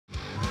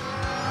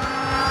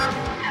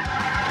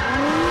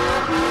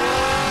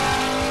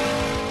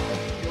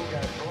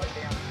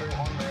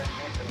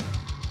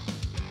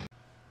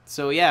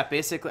So yeah,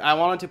 basically, I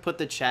wanted to put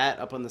the chat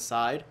up on the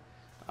side,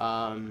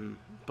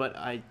 but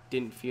I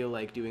didn't feel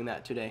like doing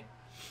that today.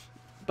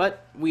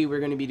 But we were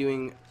going to be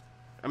doing,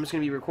 I'm just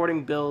going to be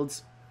recording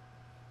builds,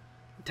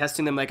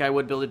 testing them like I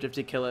would build a drift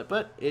to kill it,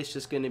 but it's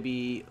just going to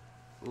be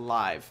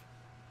live.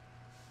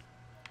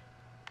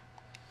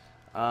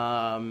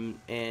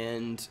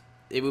 And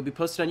it will be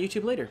posted on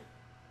YouTube later.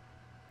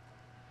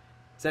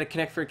 Is that a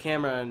connect for a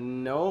camera?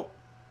 No.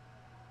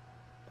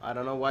 I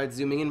don't know why it's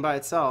zooming in by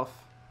itself.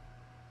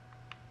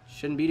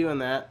 Shouldn't be doing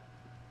that.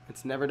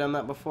 It's never done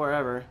that before,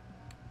 ever.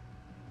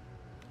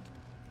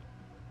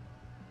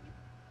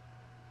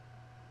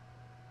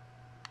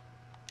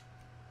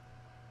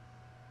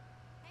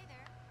 Hey there,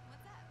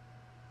 what's up?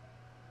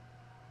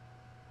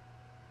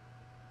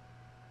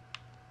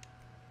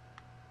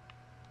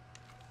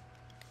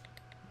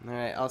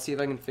 Alright, I'll see if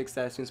I can fix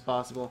that as soon as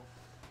possible.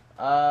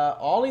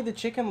 Ollie the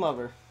Chicken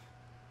Lover.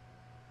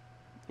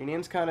 Your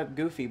name's kind of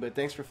goofy, but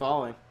thanks for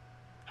following.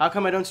 How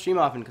come I don't stream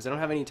often? Because I don't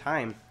have any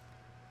time.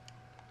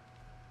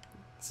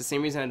 It's the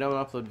same reason I don't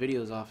upload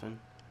videos often.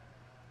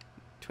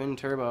 Twin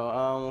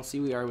turbo. We'll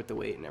see where we are with the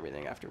weight and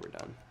everything after we're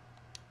done.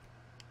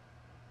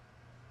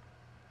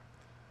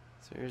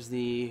 So here's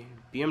the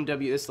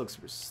BMW. This looks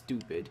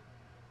stupid.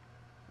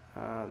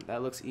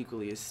 That looks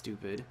equally as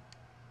stupid.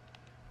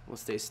 We'll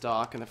stay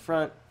stock in the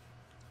front.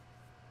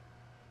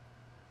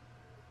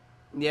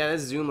 Yeah,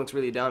 this zoom looks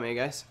really dumb, eh,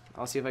 guys?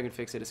 I'll see if I can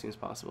fix it as soon as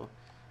possible.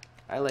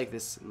 I like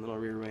this little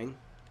rear wing.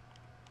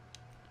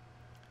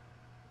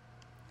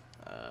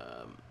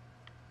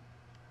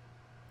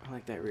 I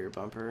like that rear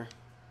bumper.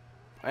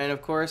 And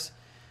of course,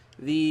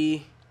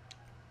 the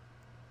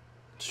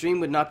stream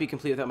would not be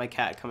complete without my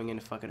cat coming in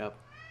to fuck it up.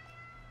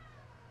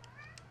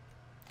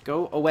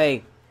 Go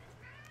away.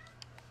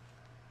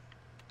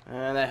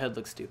 That hood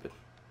looks stupid.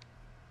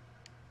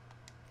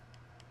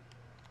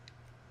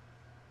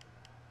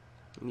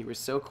 You were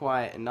so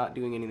quiet and not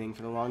doing anything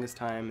for the longest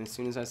time. As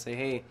soon as I say,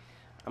 hey,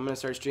 I'm going to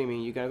start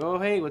streaming, you gotta go, oh,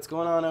 hey, what's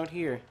going on out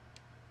here?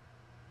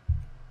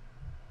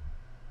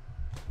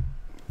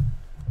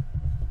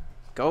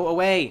 Go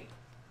away.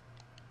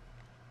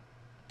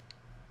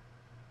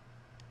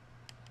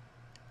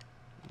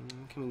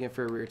 What can we get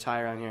for a rear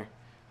tire on here?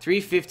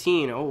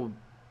 315. Oh,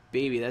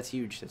 baby, that's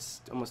huge.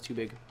 That's almost too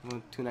big.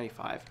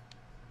 295.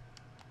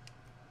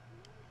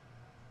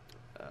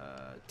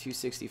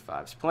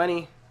 265 is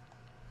plenty.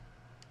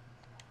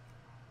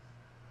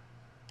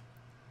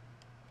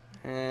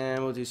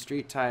 And we'll do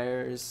street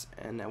tires,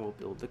 and then we'll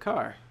build the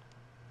car.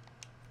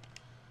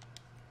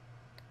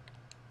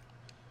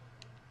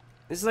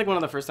 This is like one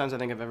of the first times I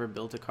think I've ever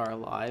built a car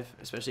live,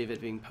 especially if it's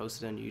being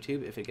posted on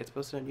YouTube, if it gets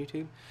posted on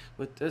YouTube,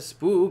 with the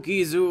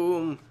spooky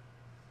zoom.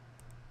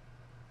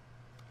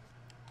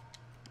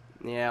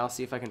 Yeah, I'll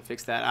see if I can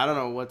fix that. I don't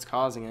know what's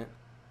causing it,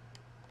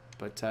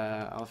 but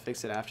I'll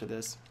fix it after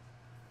this.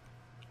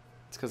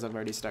 It's because I've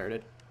already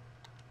started.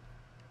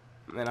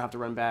 And then I'll have to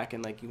run back,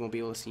 and like you won't be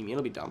able to see me.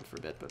 It'll be dumb for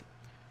a bit, but...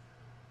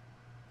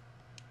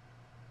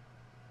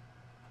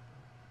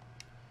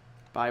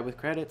 Buy with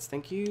credits,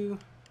 thank you.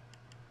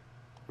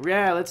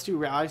 Yeah, let's do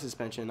rally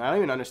suspension. I don't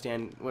even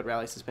understand what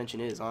rally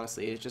suspension is,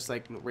 honestly. It's just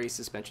like race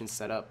suspension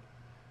set up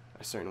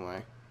a certain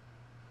way.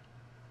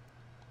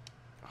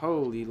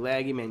 Holy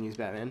laggy menus,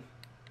 Batman.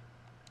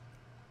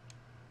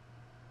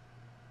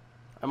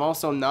 I'm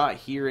also not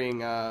hearing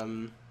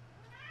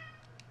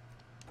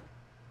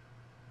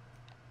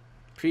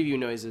preview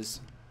noises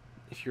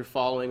if you're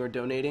following or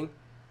donating.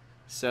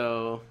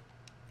 So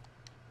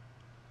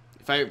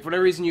if for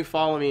whatever reason you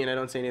follow me and I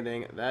don't say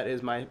anything, that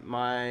is my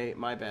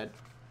bad.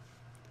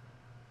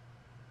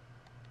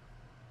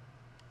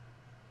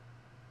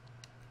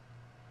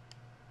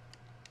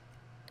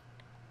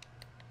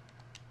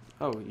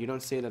 Oh, you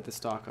don't say that the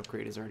stock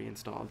upgrade is already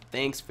installed.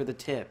 Thanks for the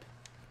tip.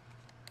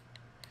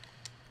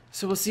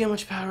 So we'll see how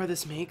much power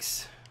this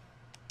makes.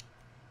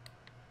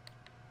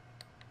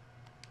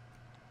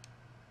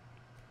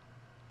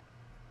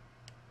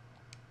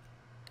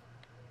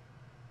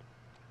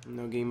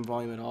 No game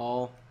volume at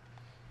all.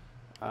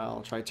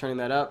 I'll try turning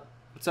that up.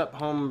 What's up,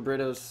 home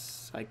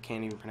Britos? I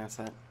can't even pronounce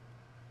that.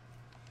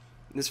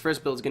 This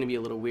first build is going to be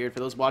a little weird. For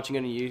those watching it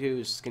on YouTube,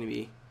 it's just going to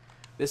be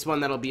this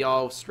one that'll be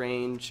all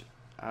strange.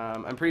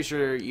 I'm pretty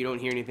sure you don't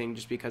hear anything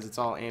just because it's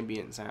all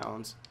ambient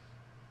sounds.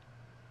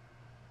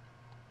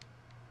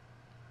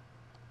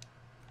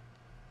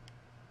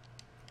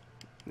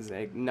 It's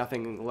like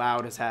nothing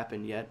loud has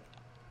happened yet.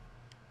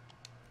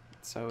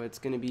 So it's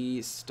going to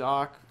be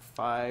stock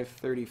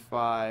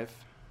 535.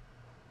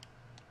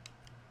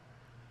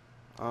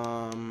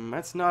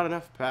 That's not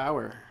enough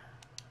power.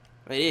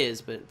 It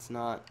is, but it's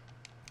not.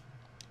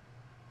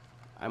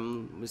 I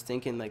was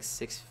thinking like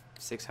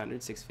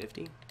 600,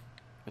 650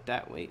 with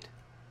that weight.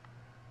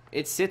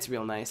 It sits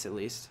real nice, at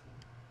least.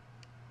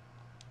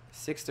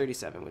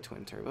 637 with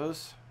twin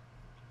turbos.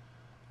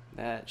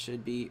 That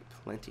should be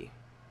plenty.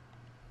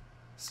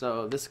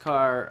 So this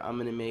car, I'm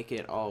going to make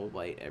it all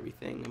white,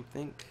 everything, I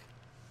think.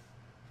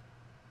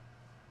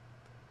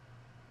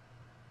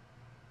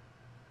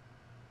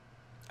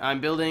 I'm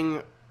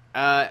building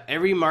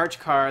Every March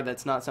car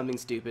that's not something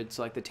stupid,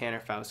 so like the Tanner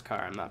Faust car,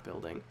 I'm not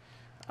building.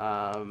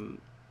 And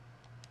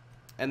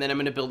then I'm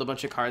going to build a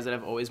bunch of cars that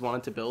I've always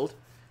wanted to build,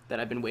 that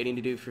I've been waiting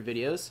to do for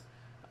videos.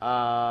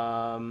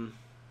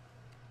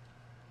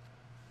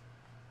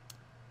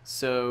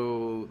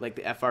 So, like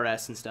the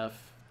FRS and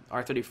stuff,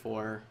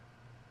 R34.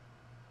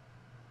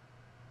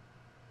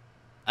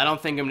 I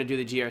don't think I'm going to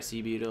do the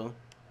GRC Beetle.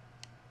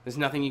 There's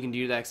nothing you can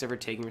do to that except for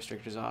taking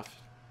restrictors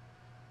off.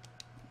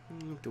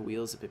 The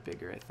wheel's a bit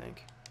bigger, I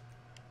think.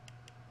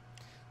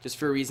 Just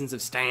for reasons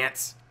of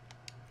stance.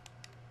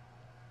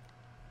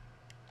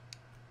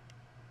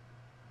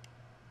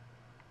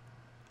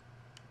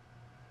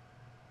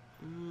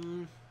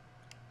 Mm.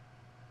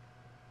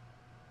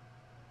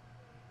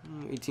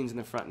 18's in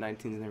the front,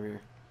 19's in the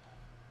rear.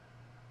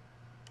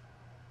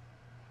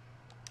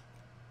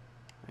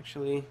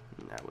 Actually,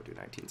 nah, we'll do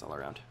 19's all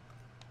around.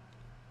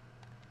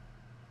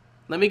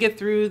 Let me get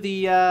through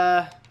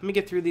the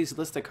these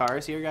list of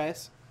cars here,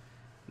 guys.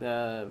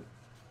 The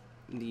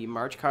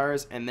March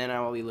cars, and then I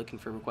will be looking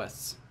for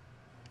requests.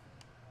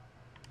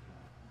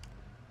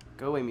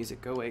 Go away,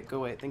 music. Go away. Go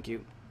away. Thank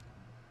you.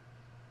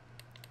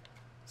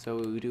 So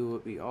we do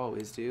what we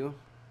always do.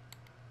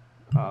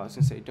 Oh, I was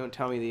gonna say, don't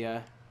tell me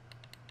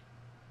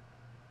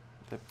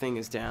the thing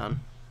is down.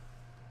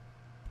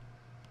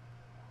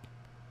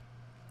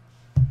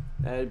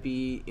 That'd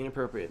be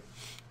inappropriate.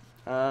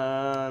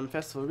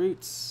 Festival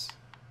routes.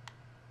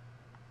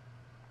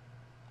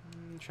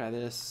 Try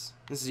this.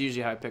 This is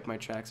usually how I pick my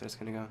tracks. So I'm just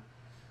gonna go.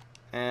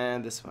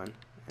 And this one.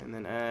 And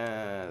then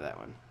that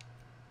one.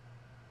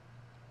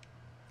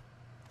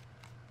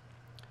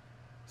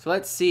 So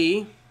let's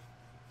see.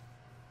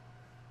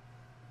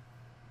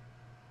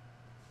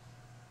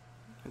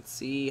 Let's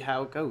see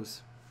how it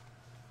goes.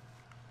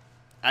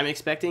 I'm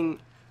expecting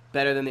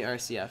better than the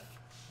RCF,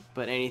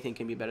 but anything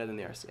can be better than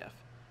the RCF.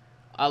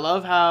 I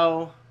love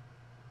how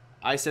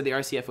I said the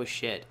RCF was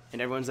shit,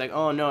 and everyone's like,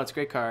 oh no, it's a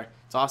great car,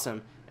 it's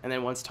awesome. And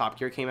then once Top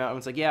Gear came out,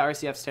 everyone's like, yeah,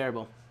 RCF's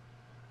terrible.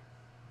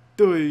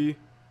 Duh.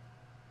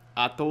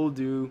 I told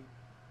you.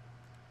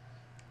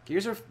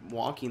 Gears are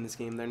wonky in this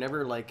game. They're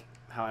never like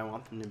how I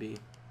want them to be. A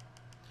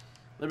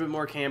little bit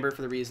more camber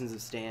for the reasons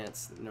of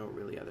stance. No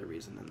really other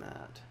reason than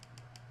that.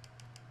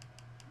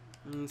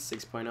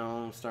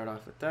 6.0, start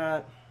off with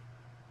that.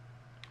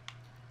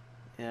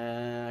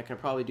 I can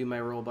probably do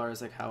my roll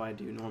bars like how I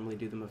do normally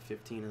do them of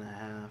 15 and a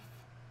half.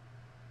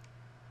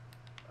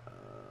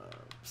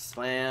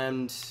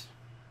 Slammed.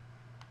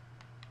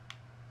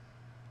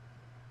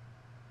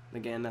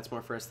 Again, that's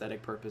more for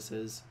aesthetic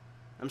purposes.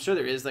 I'm sure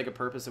there is like a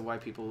purpose of why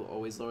people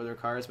always lower their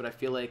cars, but I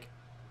feel like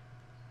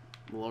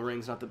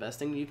lowering's not the best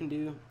thing you can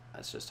do.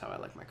 That's just how I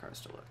like my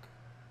cars to look.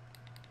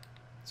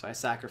 So I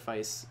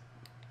sacrifice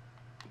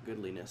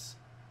goodliness.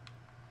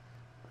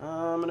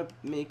 I'm gonna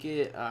make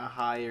it a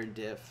higher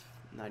diff,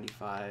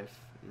 95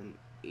 and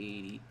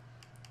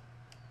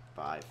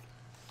 85.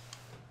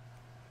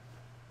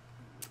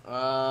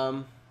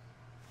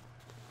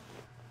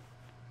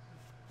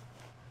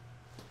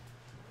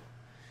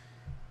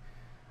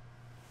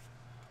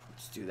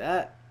 Let's do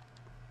that.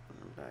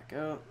 Back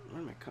out.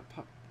 Where'd my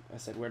pop? I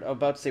said where? Oh,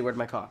 about to say where'd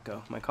my cock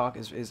go? My cock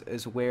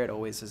is where it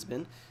always has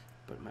been,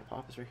 but my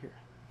pop is right here.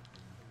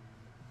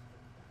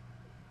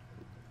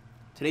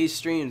 Today's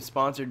stream is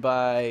sponsored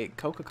by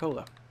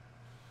Coca-Cola.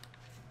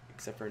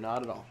 Except for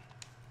not at all.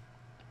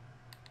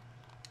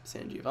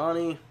 San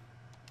Giovanni.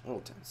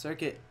 Old Town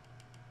Circuit.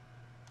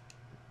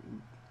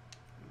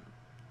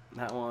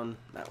 That one.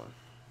 That one.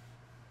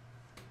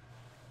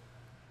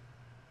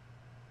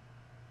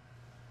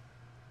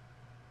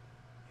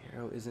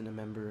 Aero isn't a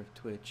member of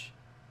Twitch.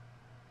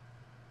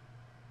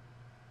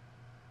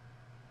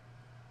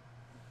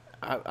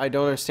 I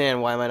don't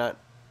understand. Why am I not...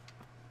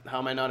 How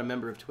am I not a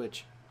member of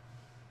Twitch?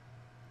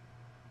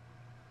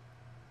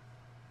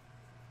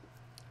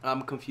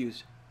 I'm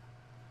confused.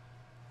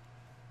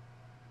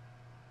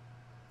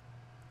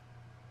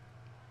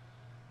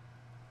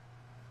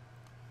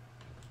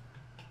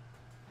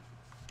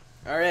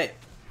 All right.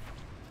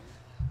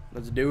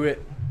 Let's do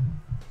it.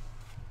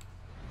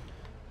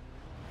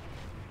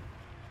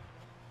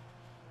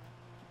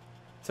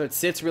 So it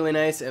sits really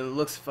nice and it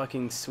looks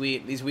fucking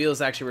sweet. These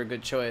wheels actually were a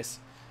good choice.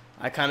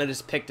 I kind of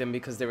just picked them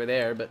because they were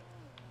there, but...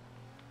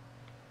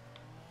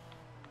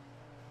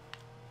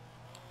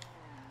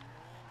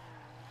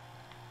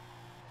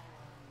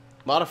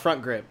 A lot of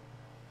front grip.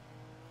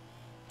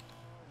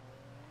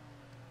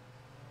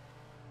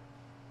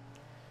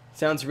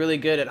 Sounds really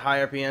good at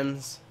high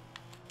RPMs.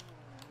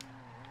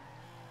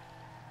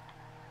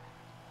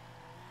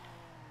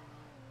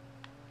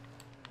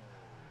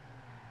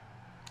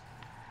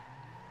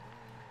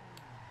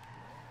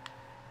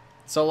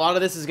 So a lot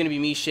of this is going to be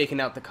me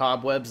shaking out the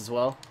cobwebs as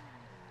well.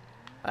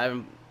 I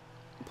haven't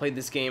played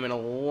this game in a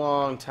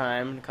long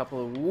time. In a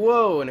couple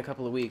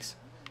of weeks.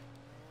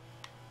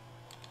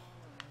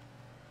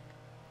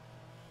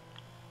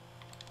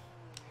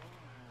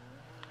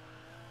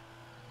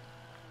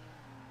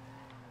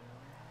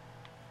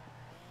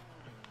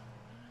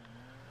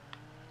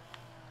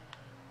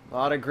 A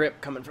lot of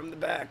grip coming from the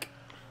back.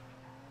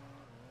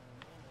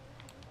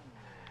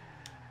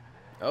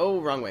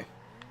 Oh, wrong way.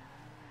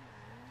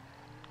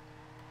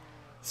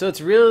 So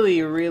it's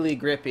really, really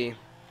grippy.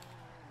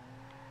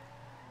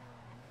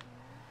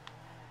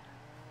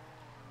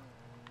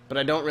 But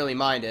I don't really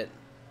mind it.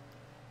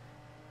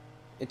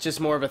 It's just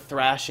more of a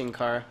thrashing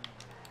car.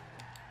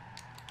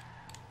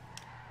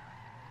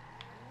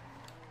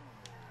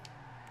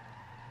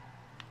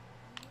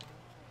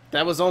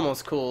 That was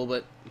almost cool,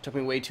 but it took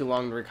me way too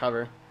long to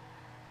recover.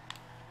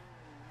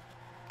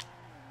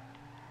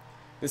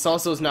 This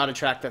also is not a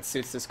track that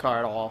suits this car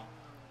at all.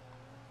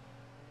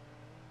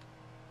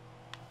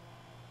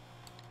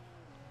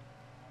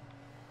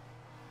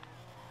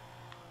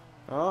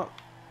 Oh.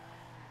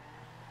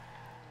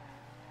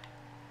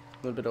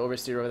 A little bit of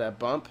oversteer over that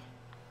bump.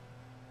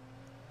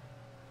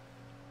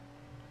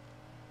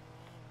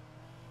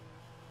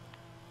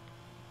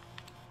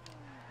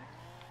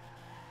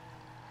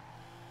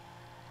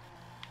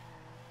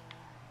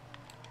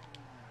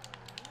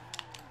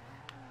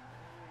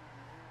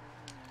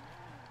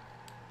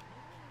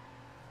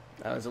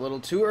 That was a little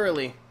too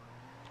early.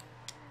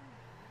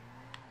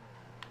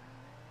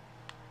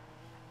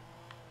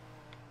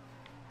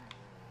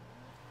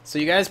 So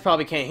you guys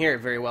probably can't hear it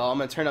very well. I'm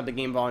going to turn up the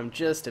game volume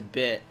just a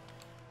bit.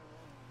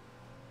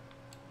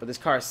 But this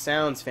car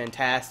sounds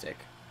fantastic.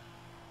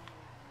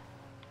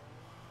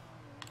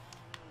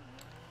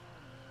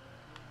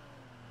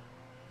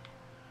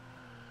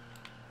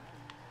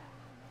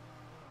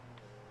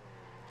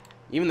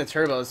 Even the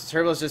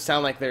turbos just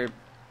sound like they're,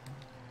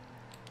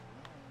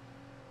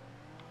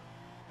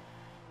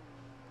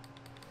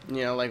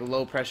 you know, like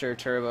low pressure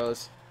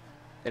turbos.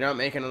 They're not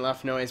making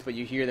enough noise, but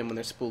you hear them when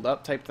they're spooled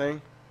up type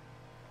thing.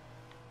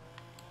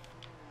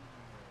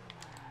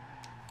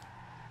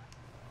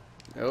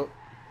 Oh.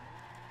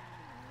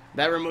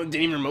 That remote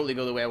didn't even remotely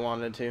go the way I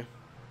wanted it to.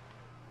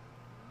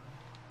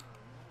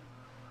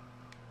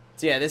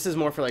 So yeah, this is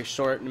more for like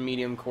short and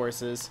medium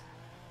courses.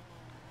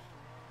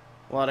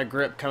 A lot of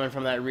grip coming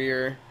from that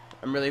rear.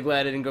 I'm really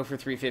glad I didn't go for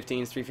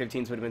 315s.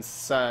 315s would have been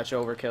such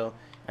overkill.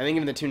 I think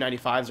even the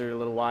 295s are a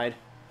little wide.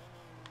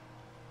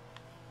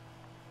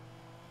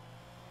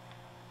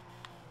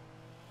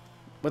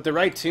 With the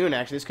right tune,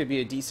 actually, this could be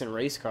a decent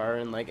race car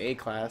in like A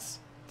class.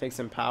 Take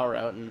some power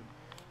out and...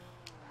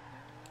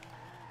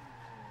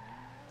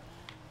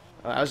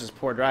 that was just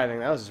poor driving.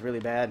 That was just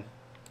really bad.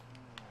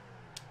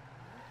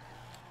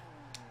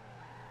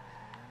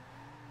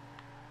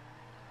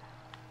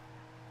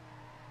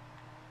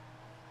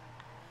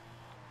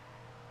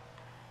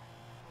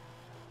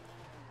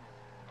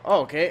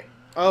 Oh, okay.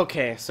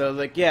 Okay, so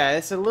like, yeah,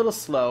 it's a little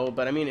slow,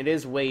 but I mean, it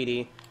is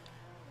weighty.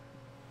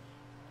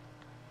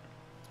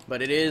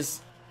 But it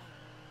is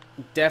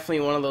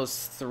definitely one of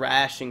those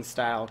thrashing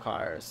style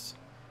cars.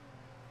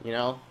 You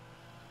know?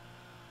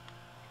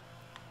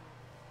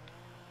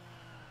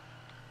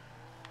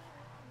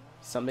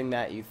 Something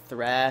that you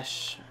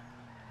thrash,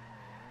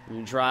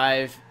 you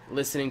drive,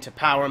 listening to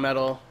power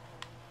metal,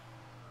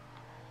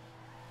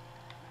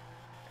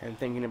 and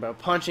thinking about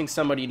punching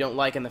somebody you don't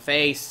like in the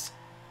face,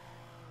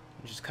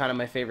 which is kind of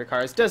my favorite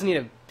car. It does need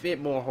a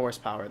bit more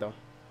horsepower, though,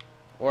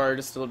 or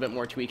just a little bit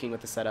more tweaking with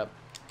the setup.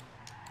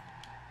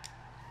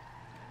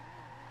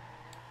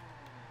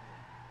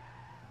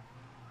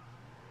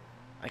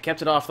 I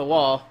kept it off the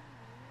wall.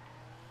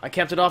 I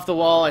kept it off the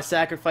wall. I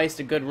sacrificed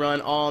a good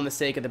run, all in the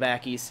sake of the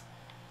backies.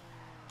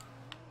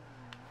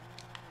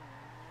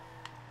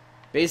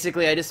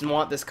 Basically, I just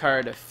want this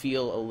car to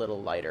feel a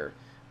little lighter.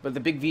 But the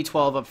big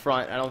V12 up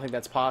front, I don't think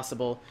that's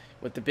possible.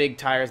 With the big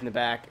tires in the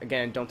back,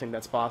 again, don't think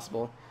that's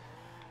possible.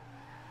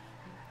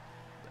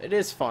 It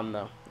is fun,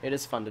 though. It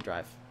is fun to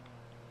drive.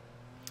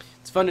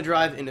 It's fun to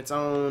drive in its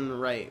own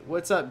right.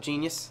 What's up,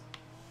 genius?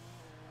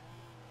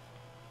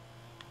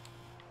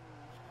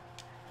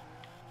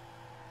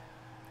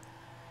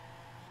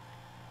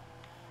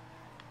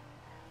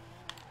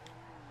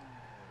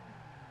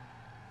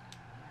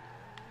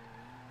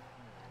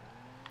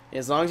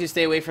 As long as you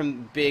stay away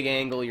from big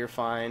angle, you're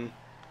fine.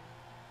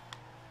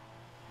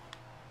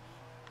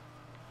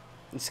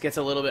 This gets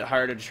a little bit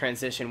harder to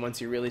transition once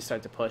you really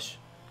start to push.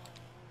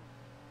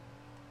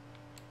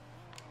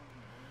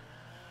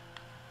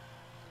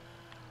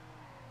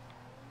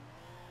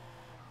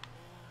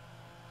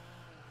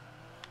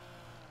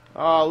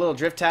 Oh, a little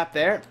drift tap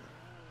there.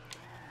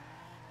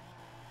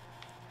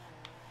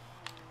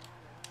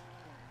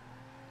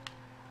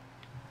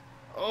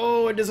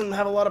 Oh, it doesn't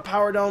have a lot of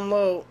power down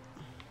low.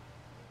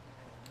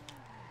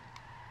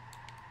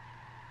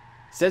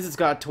 Says it's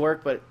got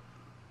torque, but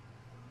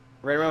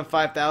right around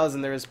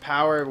 5,000 there is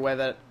power where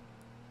that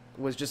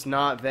was just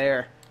not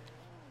there.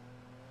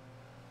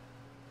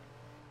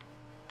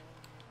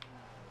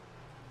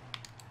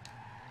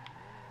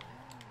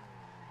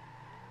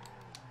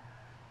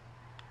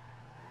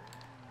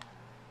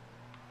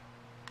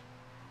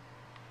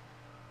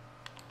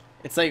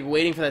 It's like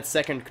waiting for that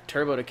second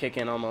turbo to kick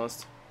in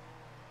almost.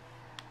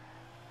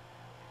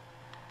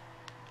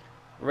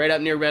 Right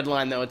up near red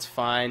line though, it's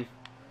fine.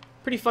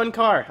 Pretty fun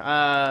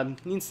car.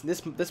 Needs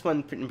this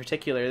one in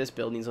particular, this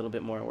build needs a little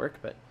bit more work,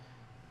 but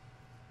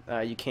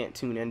you can't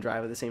tune and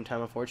drive at the same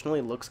time, unfortunately.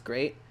 It looks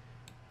great.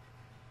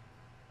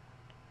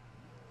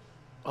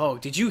 Oh,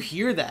 did you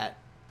hear that?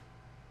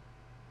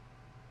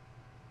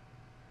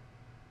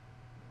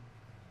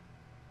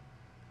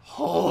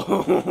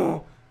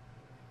 Oh.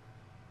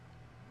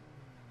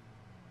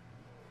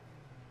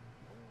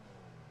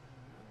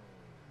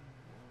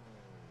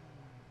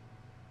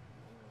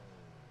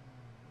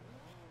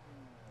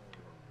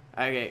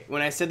 Okay,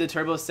 when I said the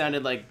turbo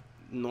sounded like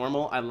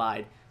normal, I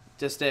lied.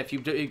 Just if you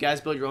guys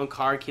build your own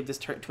car, keep this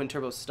twin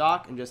turbo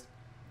stock and just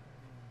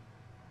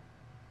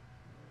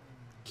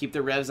keep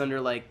the revs under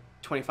like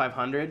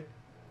 2,500.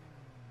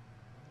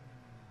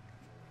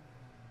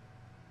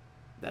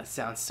 That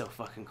sounds so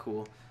fucking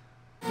cool.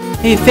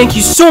 Hey, thank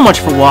you so much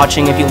for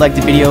watching. If you liked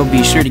the video,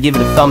 be sure to give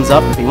it a thumbs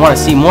up. If you want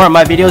to see more of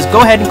my videos,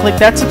 go ahead and click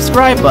that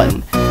subscribe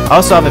button. I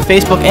also have a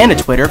Facebook and a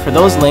Twitter. For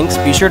those links,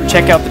 be sure to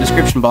check out the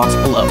description box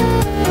below.